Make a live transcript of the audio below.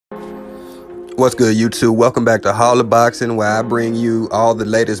What's good, YouTube? Welcome back to Hall of Boxing, where I bring you all the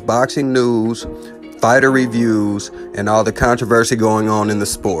latest boxing news, fighter reviews, and all the controversy going on in the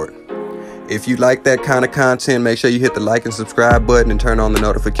sport. If you like that kind of content, make sure you hit the like and subscribe button and turn on the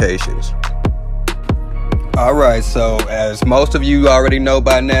notifications. Alright, so as most of you already know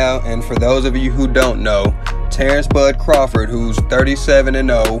by now, and for those of you who don't know, Terence Bud Crawford, who's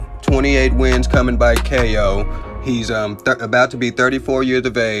 37-0, 28 wins coming by KO. He's about to be 34 years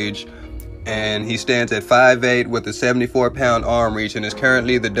of age, and he stands at 5'8" with a 74-pound arm reach and is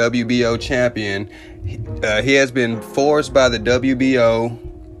currently the WBO champion. He has been forced by the WBO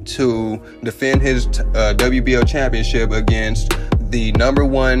to defend his WBO championship against the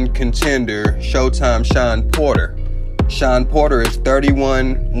 #1 contender, Showtime Shawn Porter. Shawn Porter is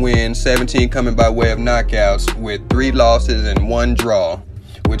 31 wins, 17 coming by way of knockouts, with 3 losses and 1 draw,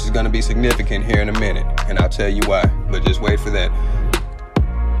 which is going to be significant here in a minute, and I'll tell you why, but just wait for that.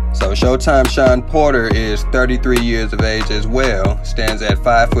 So Showtime Shawn Porter is 33 years of age as well, stands at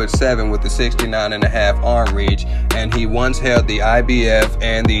 5'7" with a 69.5 arm reach, and he once held the IBF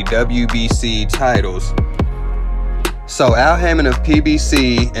and the WBC titles. So Al Haymon of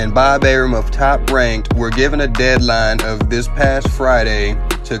PBC and Bob Arum of Top Ranked were given a deadline of this past Friday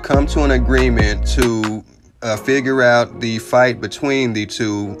to come to an agreement to figure out the fight between the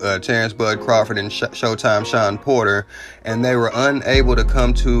two, Terence Bud Crawford and Showtime Shawn Porter, and they were unable to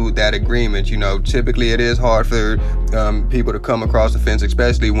come to that agreement. You know, typically it is hard for people to come across the fence,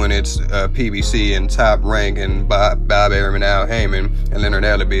 especially when it's PBC and Top Rank and Bob Arum and Al Haymon and Leonard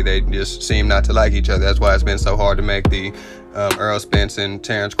Ellaby. They just seem not to like each other. That's why it's been so hard to make the Errol Spence and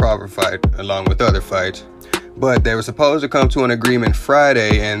Terence Crawford fight, along with other fights. But they were supposed to come to an agreement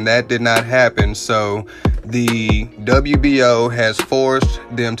Friday, and that did not happen. So the WBO has forced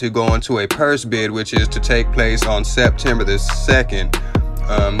them to go into a purse bid, which is to take place on September the 2nd.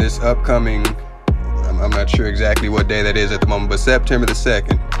 This upcoming, I'm not sure exactly what day that is at the moment, but September the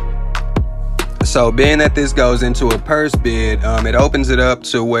 2nd. So being that this goes into a purse bid, it opens it up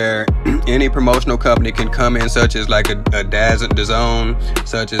to where any promotional company can come in, such as like a DAZN,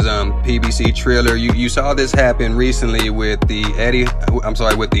 such as PBC Triller. You saw this happen recently with the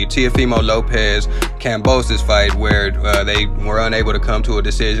Teofimo Lopez Kambosos fight, where they were unable to come to a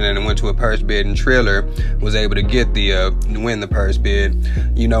decision and it went to a purse bid, and Triller was able to get the win the purse bid.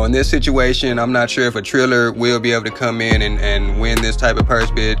 You know, in this situation, I'm not sure if a Triller will be able to come in and win this type of purse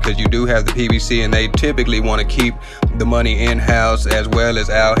bid, because you do have the PBC, and they typically want to keep the money in-house, as well as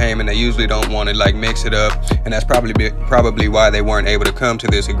Al Haymon. They usually don't want to like mix it up, and that's probably why they weren't able to come to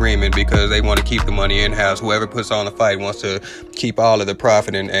this agreement, because they want to keep the money in-house. Whoever puts on the fight wants to keep all of the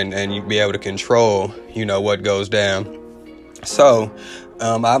profit and be able to control, you know, what goes down. So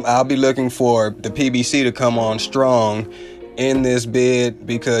I'll be looking for the PBC to come on strong in this bid,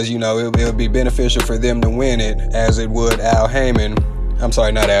 because, you know, it'll be beneficial for them to win it, as it would Al Haymon. I'm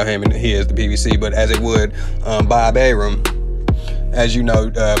sorry, not Al Haymon, he is the PBC, but as it would Bob Arum. As you know,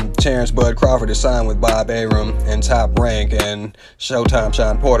 Terence Bud Crawford is signed with Bob Arum and Top Rank, and Showtime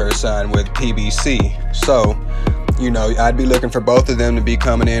Shawn Porter is signed with PBC. So, you know, I'd be looking for both of them to be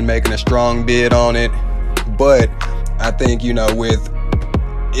coming in, making a strong bid on it. But I think, you know,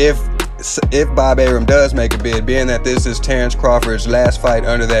 if Bob Arum does make a bid, being that this is Terence Crawford's last fight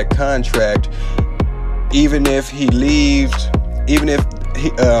under that contract, even if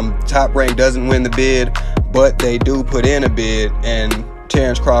Top Rank doesn't win the bid, but they do put in a bid, and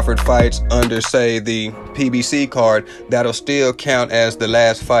Terence Crawford fights under, say, the PBC card, that'll still count as the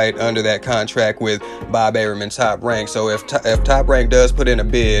last fight under that contract with Bob Arum and Top Rank. So if Top Rank does put in a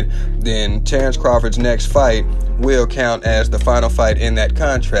bid, then Terence Crawford's next fight will count as the final fight in that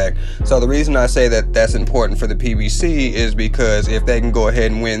contract. So the reason I say that that's important for the PBC is because if they can go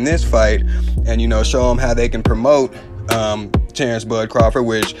ahead and win this fight and, you know, show them how they can promote Terence Bud Crawford,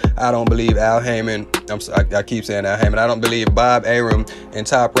 which I don't believe Al Haymon, I keep saying Al Haymon, I don't believe Bob Arum and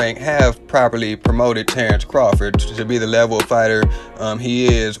Top Rank have properly promoted Terence Crawford to be the level of fighter he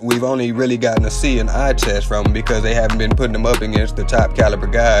is. We've only really gotten to see an eye test from him, because they haven't been putting him up against the top caliber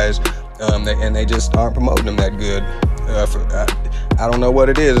guys, and they just aren't promoting him that good. I don't know what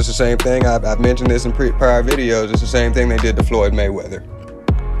it is. It's the same thing. I've mentioned this in prior videos. It's the same thing they did to Floyd Mayweather.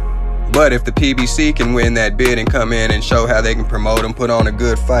 But if the PBC can win that bid and come in and show how they can promote him, put on a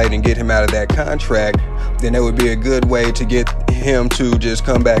good fight, and get him out of that contract, then that would be a good way to get him to just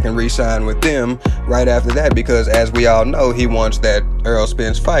come back and re-sign with them right after that, because as we all know, he wants that Errol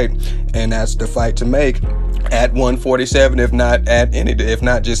Spence fight, and that's the fight to make at 147, if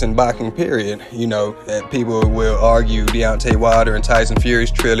not just in boxing, period. You know, people will argue Deontay Wilder and Tyson Fury's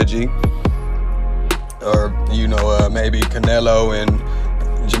trilogy, or, you know, maybe Canelo and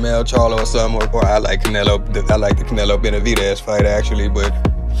Jamel Charlo or something, or I like Canelo. I like the Canelo Benavidez fight actually, but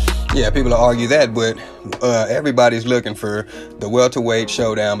yeah, people will argue that. But everybody's looking for the welterweight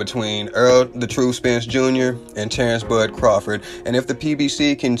showdown between Earl the Truth Spence Jr. and Terence Bud Crawford. And if the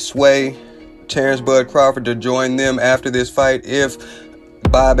PBC can sway Terence Bud Crawford to join them after this fight, if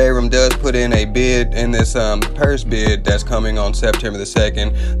Bob Arum does put in a bid in this purse bid that's coming on September the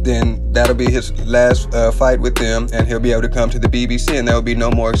 2nd, then that'll be his last fight with them, and he'll be able to come to the BBC, and there will be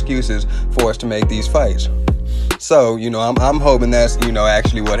no more excuses for us to make these fights. So, I'm hoping that's,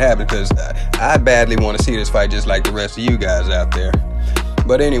 actually what happened, because I badly want to see this fight just like the rest of you guys out there.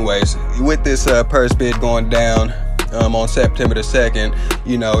 But anyways, with this purse bid going down on September the 2nd,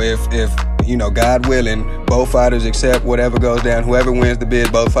 if God willing, both fighters accept whatever goes down, whoever wins the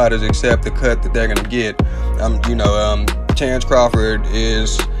bid, both fighters accept the cut that they're going to get. Terence Crawford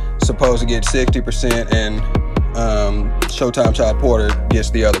is supposed to get 60%, and Showtime Shawn Porter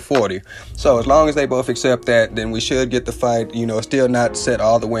gets the other 40%. So as long as they both accept that, then we should get the fight. It's still not set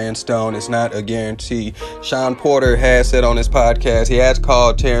all the way in stone. It's not a guarantee. Shawn Porter has said on his podcast, he has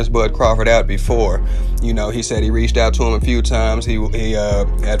called Terence Bud Crawford out before. He said he reached out to him a few times. He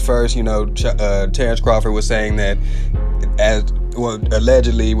at first, Terence Crawford was saying that,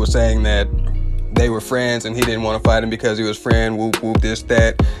 allegedly was saying that they were friends and he didn't want to fight him because he was friend, whoop, whoop, this,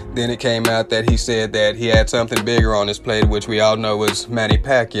 that. Then it came out that he said that he had something bigger on his plate, which we all know was Manny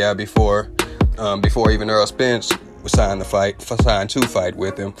Pacquiao before even Earl Spence signed to fight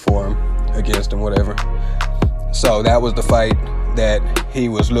with him, for him, against him, whatever. So that was the fight that he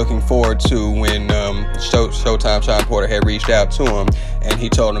was looking forward to when Showtime Shawn Porter had reached out to him, and he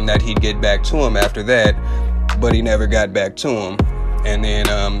told him that he'd get back to him after that, but he never got back to him. And then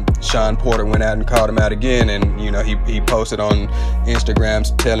Shawn Porter went out and called him out again, and he posted on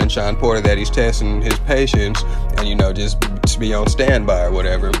Instagram telling Shawn Porter that he's testing his patience and just be on standby or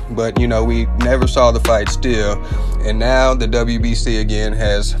whatever. But we never saw the fight still, and now the WBC again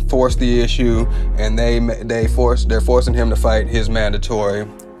has forced the issue, and they're forcing him to fight his mandatory,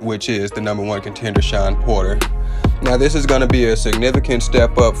 which is the #1 contender Shawn Porter. Now this is going to be a significant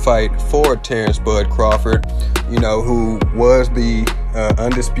step up fight for Terence Bud Crawford, who was the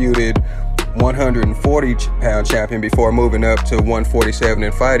undisputed 140-pound champion before moving up to 147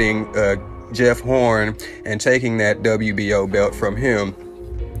 and fighting Jeff Horn and taking that WBO belt from him.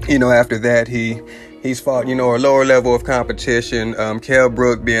 After that he's fought, a lower level of competition, Kell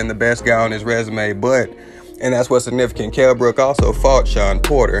Brook being the best guy on his resume, and that's what's significant, Kell Brook also fought Shawn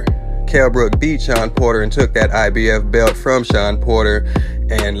Porter. Kell Brook beat Shawn Porter and took that IBF belt from Shawn Porter,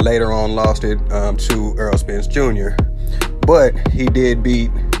 and later on lost it to Earl Spence Jr. But he did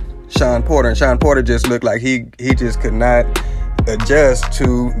beat Shawn Porter, and Shawn Porter just looked like he just could not adjust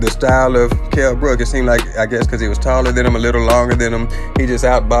to the style of Kell Brook. It seemed like, I guess because he was taller than him, a little longer than him, he just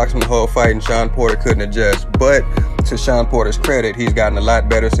outboxed him the whole fight, and Shawn Porter couldn't adjust. But to Shawn Porter's credit, he's gotten a lot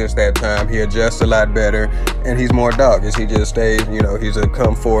better since that time. He adjusts a lot better, and he's more dogged. He just stays, he's a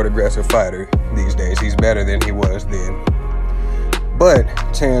come forward aggressive fighter these days. He's better than he was then. But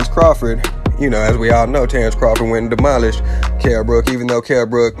Terence Crawford, as we all know, Terence Crawford went and demolished Kell Brook, even though Kell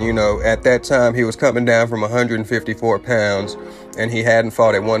Brook, at that time he was coming down from 154 pounds, and he hadn't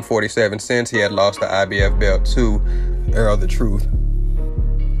fought at 147 since he had lost the IBF belt to Earl the Truth.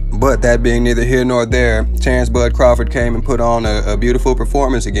 But that being neither here nor there, Terence Bud Crawford came and put on a beautiful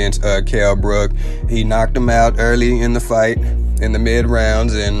performance against Kell Brook. He knocked him out early in the fight, in the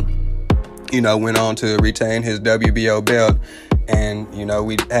mid-rounds, and, went on to retain his WBO belt. And,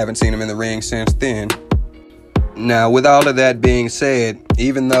 we haven't seen him in the ring since then. Now, with all of that being said,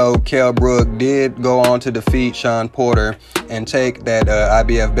 even though Kell Brook did go on to defeat Shawn Porter and take that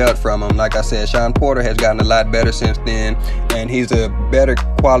IBF belt from him, like I said, Shawn Porter has gotten a lot better since then, and he's a better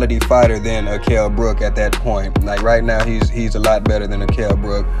quality fighter than Kell Brook at that point. Like right now, he's a lot better than Kell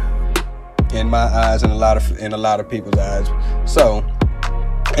Brook in my eyes and in a lot of people's eyes. So,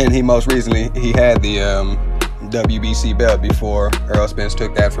 and he most recently he had the WBC belt before Earl Spence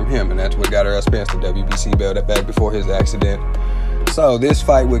took that from him, and that's what got Earl Spence the WBC belt back before his accident. So this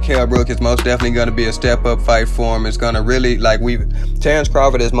fight with Kell Brook is most definitely going to be a step-up fight for him. It's going to really, Terence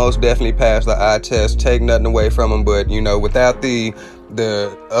Crawford has most definitely passed the eye test, take nothing away from him, but, without the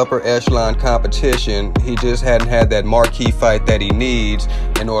upper echelon competition, he just hadn't had that marquee fight that he needs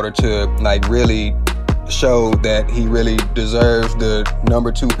in order to, really show that he really deserves the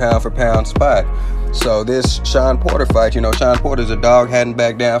 #2 pound-for-pound spot. So this Shawn Porter fight, Shawn Porter's a dog, hadn't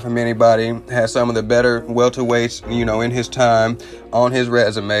backed down from anybody, has some of the better welterweights, in his time on his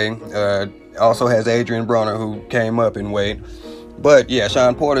resume. Also has Adrian Broner, who came up in weight. But yeah,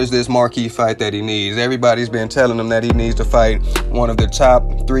 Shawn Porter is this marquee fight that he needs. Everybody's been telling him that he needs to fight one of the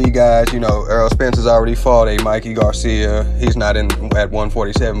top 3 guys. You know, Errol Spence has already fought a Mikey Garcia. He's not in at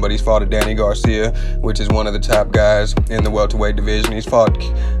 147, but he's fought a Danny Garcia, which is one of the top guys in the welterweight division. He's fought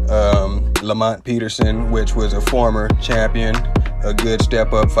Lamont Peterson, which was a former champion, a good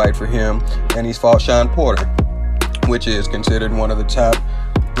step-up fight for him. And he's fought Shawn Porter, which is considered one of the top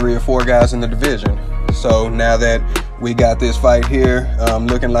 3 or 4 guys in the division. So now that we got this fight here,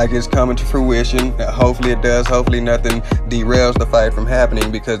 looking like it's coming to fruition, hopefully it does. Hopefully nothing derails the fight from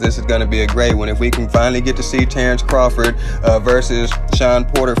happening, because this is going to be a great one. If we can finally get to see Terence Crawford versus Shawn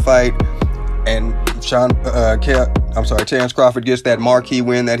Porter fight, and Terence Crawford gets that marquee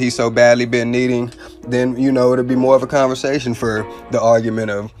win that he's so badly been needing, then, you know, it'll be more of a conversation for the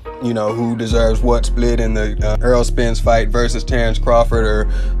argument of, you know, who deserves what split in the Errol Spence fight versus Terence Crawford, or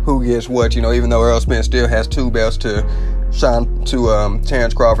who gets what, you know, even though Errol Spence still has 2 belts to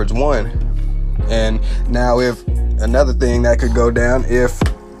Terence Crawford's 1. And now, if another thing that could go down, if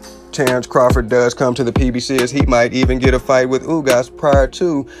Terence Crawford does come to the PBC, is he might even get a fight with Ugas prior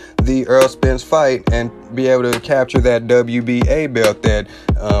to the Errol Spence fight and be able to capture that WBA belt that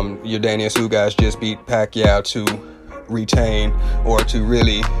Yordenis Ugas just beat Pacquiao to retain, or to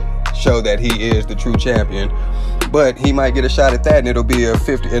really show that he is the true champion. But he might get a shot at that, and it'll be a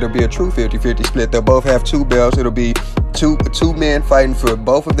true 50-50 split. They'll both have 2 belts. It'll be two men fighting for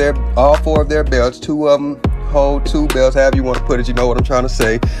all 4 of their belts. 2 of them hold 2 belts, however you want to put it. You know what I'm trying to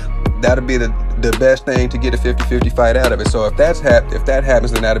say. That'll be the best thing to get a 50-50 fight out of it. So if that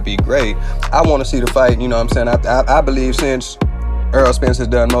happens, then that'll be great. I want to see the fight. You know what I'm saying? I believe, since Errol Spence has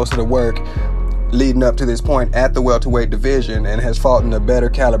done most of the work leading up to this point at the welterweight division and has fought in the better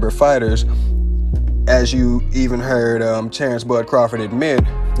caliber fighters, as you even heard Terence Bud Crawford admit,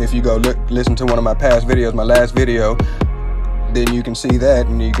 if you go listen to one of my past videos, my last video, then you can see that,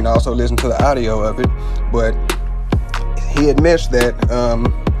 and you can also listen to the audio of it. But he admits that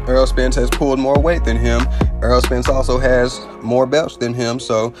Errol Spence has pulled more weight than him. Errol Spence also has more belts than him.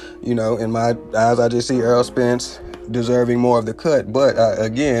 So, you know, in my eyes, I just see Errol Spence deserving more of the cut. But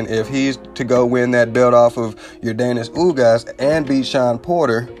again, if he's to go win that belt off of Yordenis Ugas and beat Shawn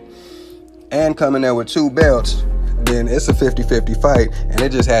Porter and come in there with 2 belts, then it's a 50-50 fight, and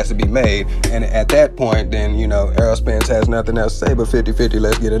it just has to be made. And at that point, then, you know, Errol Spence has nothing else to say but 50-50,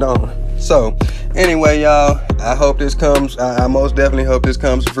 let's get it on. So anyway, y'all, I hope this comes, I most definitely hope this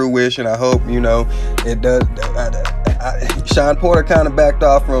comes to fruition. I hope, you know, it does. Shawn Porter kind of backed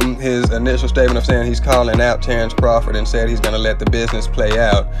off from his initial statement of saying he's calling out Terence Crawford, and said he's going to let the business play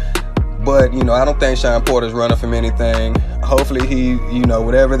out. But, you know, I don't think Shawn Porter's running from anything. Hopefully he, you know,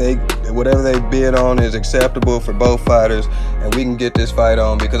 whatever they bid on is acceptable for both fighters, and we can get this fight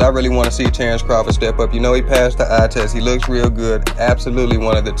on, because I really want to see Terence Crawford step up. You know, he passed the eye test. He looks real good. Absolutely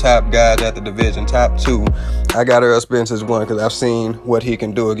one of the top guys at the division, top 2. I got Errol Spence as 1 because I've seen what he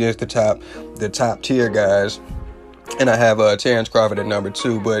can do against the top tier guys. And I have Terence Crawford at number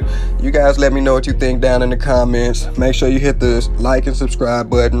 2. But you guys let me know what you think down in the comments. Make sure you hit the like and subscribe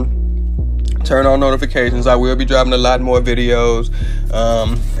button. Turn on notifications. I will be dropping a lot more videos.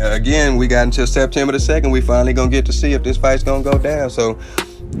 Again, we got until September the 2nd. We finally gonna get to see if this fight's gonna go down. So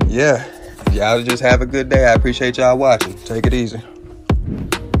yeah, y'all just have a good day. I appreciate y'all watching. Take it easy.